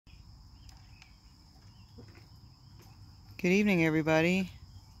Good evening, everybody,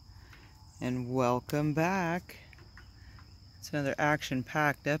 and welcome back. It's another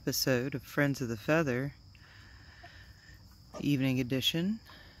action-packed episode of Friends of the Feather, evening edition.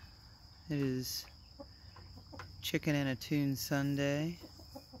 It is Chicken and a Tune Sunday.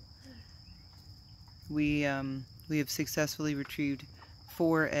 We have successfully retrieved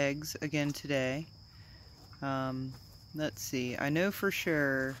 4 eggs again today. Let's see. I know for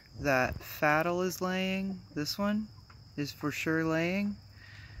sure that Faddle is laying. This one is for sure laying.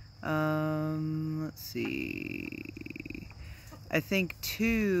 Let's see. I think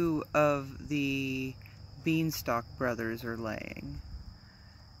 2 of the Beanstalk brothers are laying.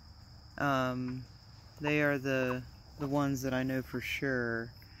 They are the ones that I know for sure.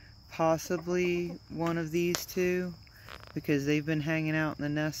 Possibly one of these 2, because they've been hanging out in the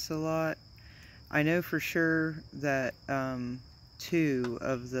nests a lot. I know for sure that 2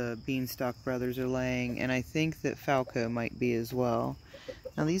 of the Beanstalk brothers are laying, and I think that Falco might be as well.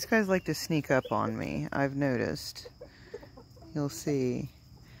 Now these guys like to sneak up on me, I've noticed. You'll see.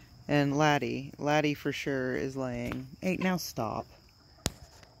 And Laddie for sure is laying. Hey, now stop.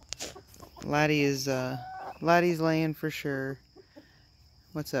 Laddie's laying for sure.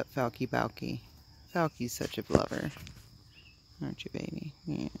 What's up, Falky Balky? Falky's such a lover. Aren't you, baby?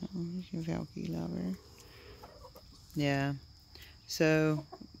 Yeah, you're a Falky lover. Yeah. So,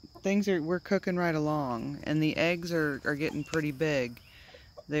 we're cooking right along, and the eggs are getting pretty big.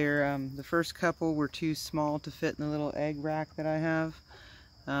 They're, the first couple were too small to fit in the little egg rack that I have,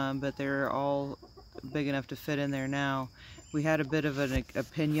 but they're all big enough to fit in there now. We had a bit of a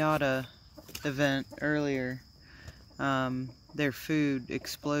piñata event earlier. Their food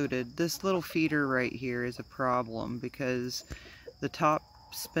exploded. This little feeder right here is a problem because the top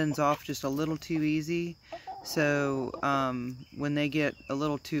spins off just a little too easy. So when they get a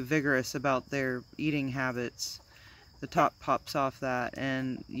little too vigorous about their eating habits, the top pops off that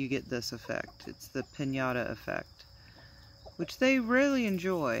and you get this effect. It's the piñata effect, which they really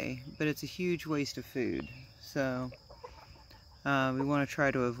enjoy, but it's a huge waste of food. So we want to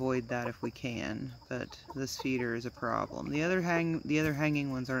try to avoid that if we can, but this feeder is a problem. The other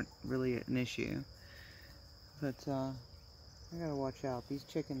hanging ones aren't really an issue, but I gotta watch out. These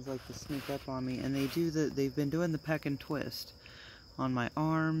chickens like to sneak up on me, and they've been doing the peck and twist on my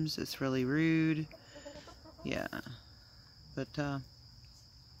arms. It's really rude. Yeah, but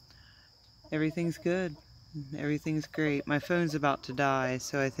everything's good. Everything's great. My phone's about to die,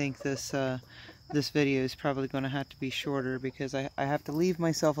 so I think this video is probably going to have to be shorter because I have to leave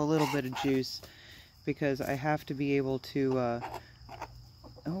myself a little bit of juice because I have to be able to,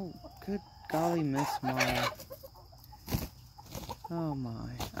 oh, good golly, Miss Maya. Oh my.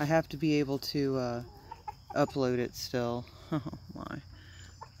 I have to be able to, upload it still. Oh my.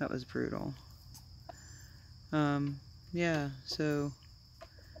 That was brutal. Yeah, so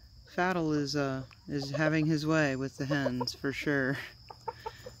Faddle is having his way with the hens for sure.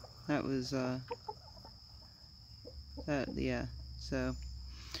 That was, yeah, so,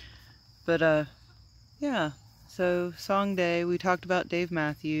 but, yeah, so, song day, we talked about Dave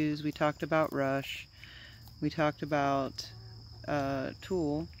Matthews, we talked about Rush, we talked about,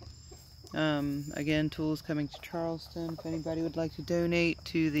 Tool. Again, Tool's coming to Charleston. If anybody would like to donate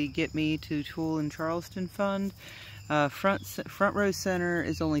to the Get Me to Tool in Charleston fund, front row center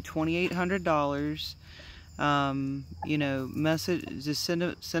is only $2,800. You know, just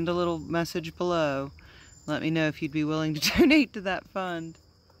send a little message below. Let me know if you'd be willing to donate to that fund.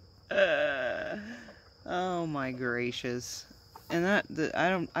 Oh my gracious. And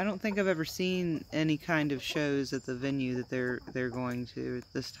I don't think I've ever seen any kind of shows at the venue that they're going to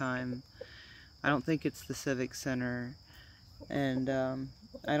at this time. I don't think it's the Civic Center, and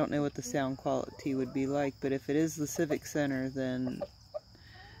I don't know what the sound quality would be like, but if it is the Civic Center, then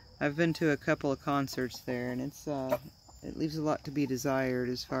I've been to a couple of concerts there, and it leaves a lot to be desired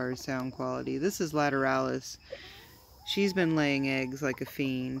as far as sound quality. This is Lateralis. She's been laying eggs like a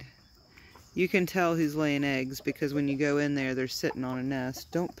fiend. You can tell who's laying eggs because when you go in there, they're sitting on a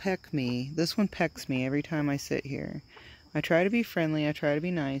nest. Don't peck me. This one pecks me every time I sit here. I try to be friendly. I try to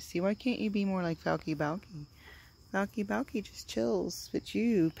be nice. See, why can't you be more like Falky Balky? Falky Balky just chills, but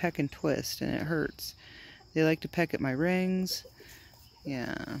you peck and twist, and it hurts. They like to peck at my rings.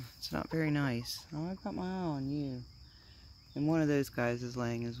 Yeah, it's not very nice. Oh, I've got my eye on you. And one of those guys is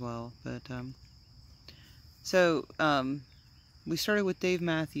laying as well. But, we started with Dave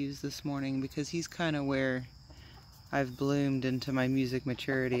Matthews this morning because he's kind of where I've bloomed into my music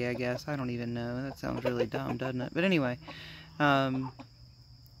maturity, I guess. I don't even know. That sounds really dumb, doesn't it? But anyway, some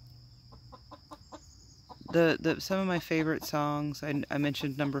of my favorite songs, I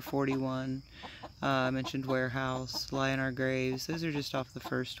mentioned number 41. I mentioned Warehouse, Lie in Our Graves. Those are just off the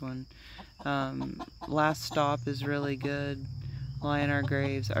first one. Last Stop is really good. Lie in Our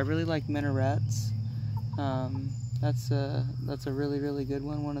Graves. I really like Minarets. That's a really, really good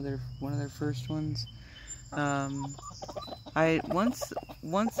one. One of their first ones.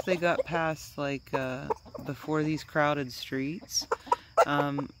 Once they got past like Before These Crowded Streets,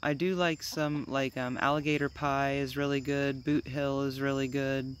 I do like some like Alligator Pie is really good. Boot Hill is really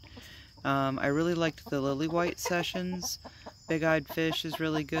good. I really liked the Lily White sessions. Big Eyed Fish is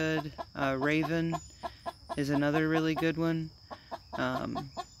really good. Raven is another really good one.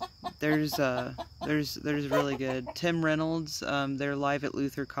 There's really good. Tim Reynolds, they're live at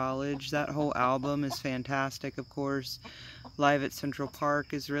Luther College. That whole album is fantastic, of course. Live at Central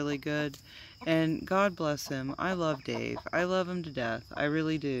Park is really good. And God bless him. I love Dave. I love him to death. I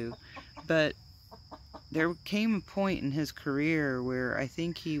really do. But there came a point in his career where I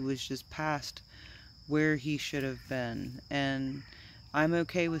think he was just past where he should have been. And I'm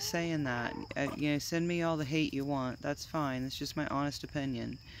okay with saying that. You know, send me all the hate you want. That's fine. It's just my honest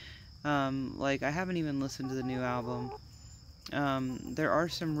opinion. Like, I haven't even listened to the new album. There are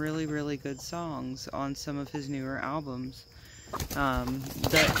some really, really good songs on some of his newer albums. See,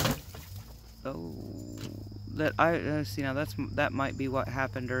 now that might be what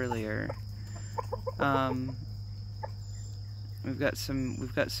happened earlier. We've got some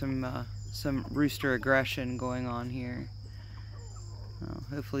rooster aggression going on here.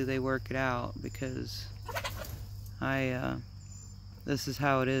 Hopefully they work it out, because this is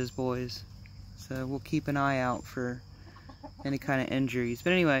how it is, boys. So we'll keep an eye out for any kind of injuries.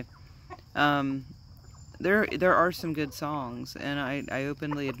 But anyway, there are some good songs, and I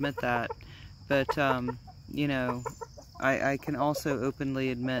openly admit that. But you know, I can also openly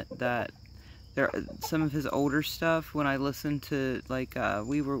admit that some of his older stuff, when I listened to, like, when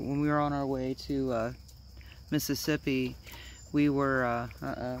we were on our way to Mississippi, we're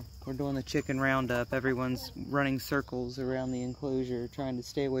doing the chicken roundup. Everyone's running circles around the enclosure trying to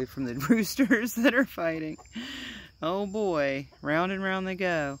stay away from the roosters that are fighting. Oh boy, round and round they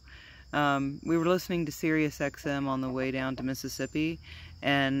go. We were listening to Sirius XM on the way down to Mississippi,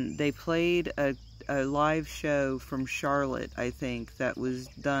 and they played a live show from Charlotte, I think, that was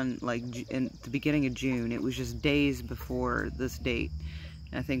done like in the beginning of June. It was just days before this date.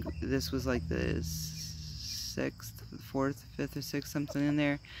 I think this was like the 6th, 4th, 5th, or 6th, something in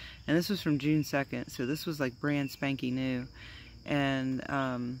there. And this was from June 2nd, so this was like brand spanky new. And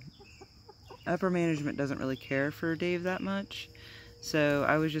upper management doesn't really care for Dave that much. So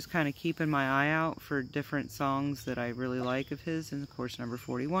I was just kind of keeping my eye out for different songs that I really like of his, and of course number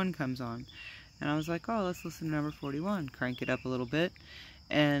 41 comes on. And I was like, oh, let's listen to number 41, crank it up a little bit.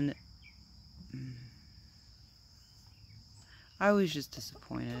 And I was just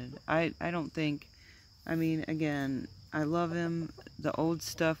disappointed. I don't think, I mean, again, I love him. The old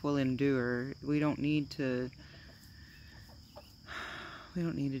stuff will endure. We don't need to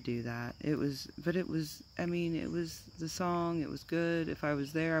do that. I mean, it was the song, it was good. If I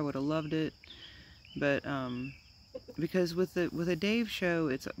was there, I would have loved it. But, because with a Dave show,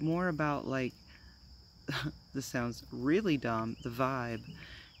 it's more about, like, this sounds really dumb, the vibe.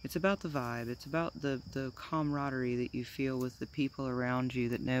 It's about the vibe. It's about the camaraderie that you feel with the people around you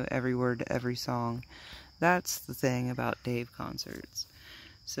that know every word to every song. That's the thing about Dave concerts.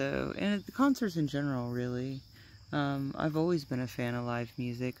 So, and the concerts in general, really. I've always been a fan of live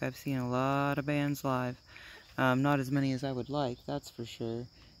music. I've seen a lot of bands live. Not as many as I would like, that's for sure.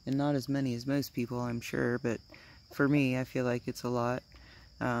 And not as many as most people, I'm sure. But for me, I feel like it's a lot.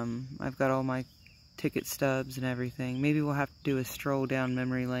 I've got all my ticket stubs and everything. Maybe we'll have to do a stroll down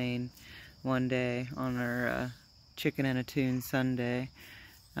memory lane one day on our Chicken and a Tune Sunday.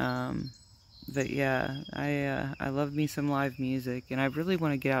 But yeah, I love me some live music, and I really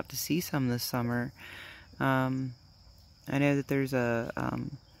want to get out to see some this summer. I know that there's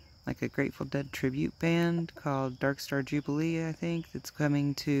like a Grateful Dead tribute band called Dark Star Jubilee, I think, that's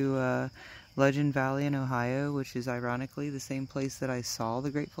coming to Legend Valley in Ohio, which is ironically the same place that I saw the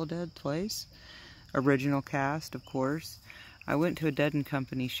Grateful Dead twice. Original cast, of course. I went to a Dead and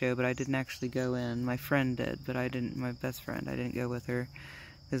Company show, but I didn't actually go in. My friend did, but I didn't. My best friend, I didn't go with her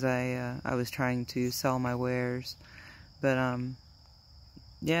because I was trying to sell my wares. But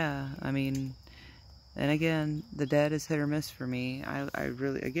yeah, I mean, and again, the Dead is hit or miss for me. I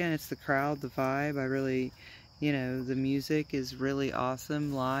really, again, it's the crowd, the vibe. I really, you know, the music is really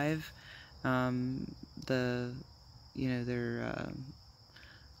awesome live. You know, their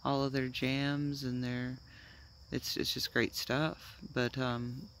all of their jams and it's just great stuff. But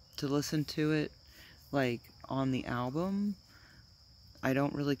to listen to it like on the album, I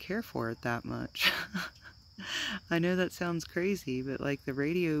don't really care for it that much. I know that sounds crazy, but like the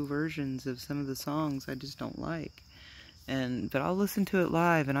radio versions of some of the songs I just don't like. But I'll listen to it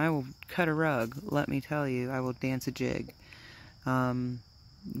live and I will cut a rug, let me tell you. I will dance a jig.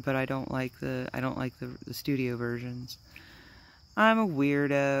 But I don't like the studio versions. I'm a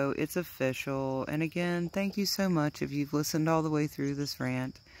weirdo. It's official. And again, thank you so much if you've listened all the way through this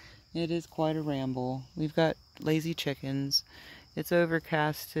rant. It is quite a ramble. We've got lazy chickens. It's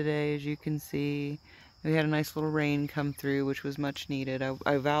overcast today, as you can see. We had a nice little rain come through, which was much needed.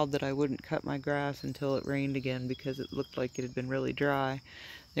 I vowed that I wouldn't cut my grass until it rained again because it looked like it had been really dry.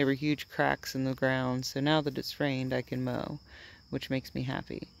 There were huge cracks in the ground, so now that it's rained, I can mow, which makes me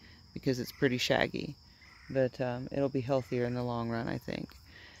happy because it's pretty shaggy. But it'll be healthier in the long run, I think.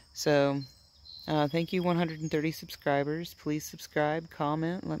 So, thank you 130 subscribers. Please subscribe,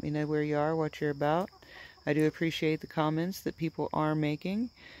 comment, let me know where you are, what you're about. I do appreciate the comments that people are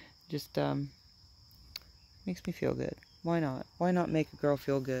making. Just makes me feel good. Why not? Why not make a girl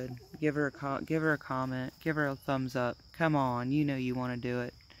feel good? Give her a comment, give her a thumbs up. Come on, you know you want to do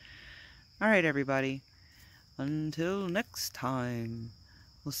it. Alright everybody, until next time,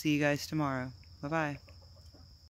 we'll see you guys tomorrow. Bye-bye.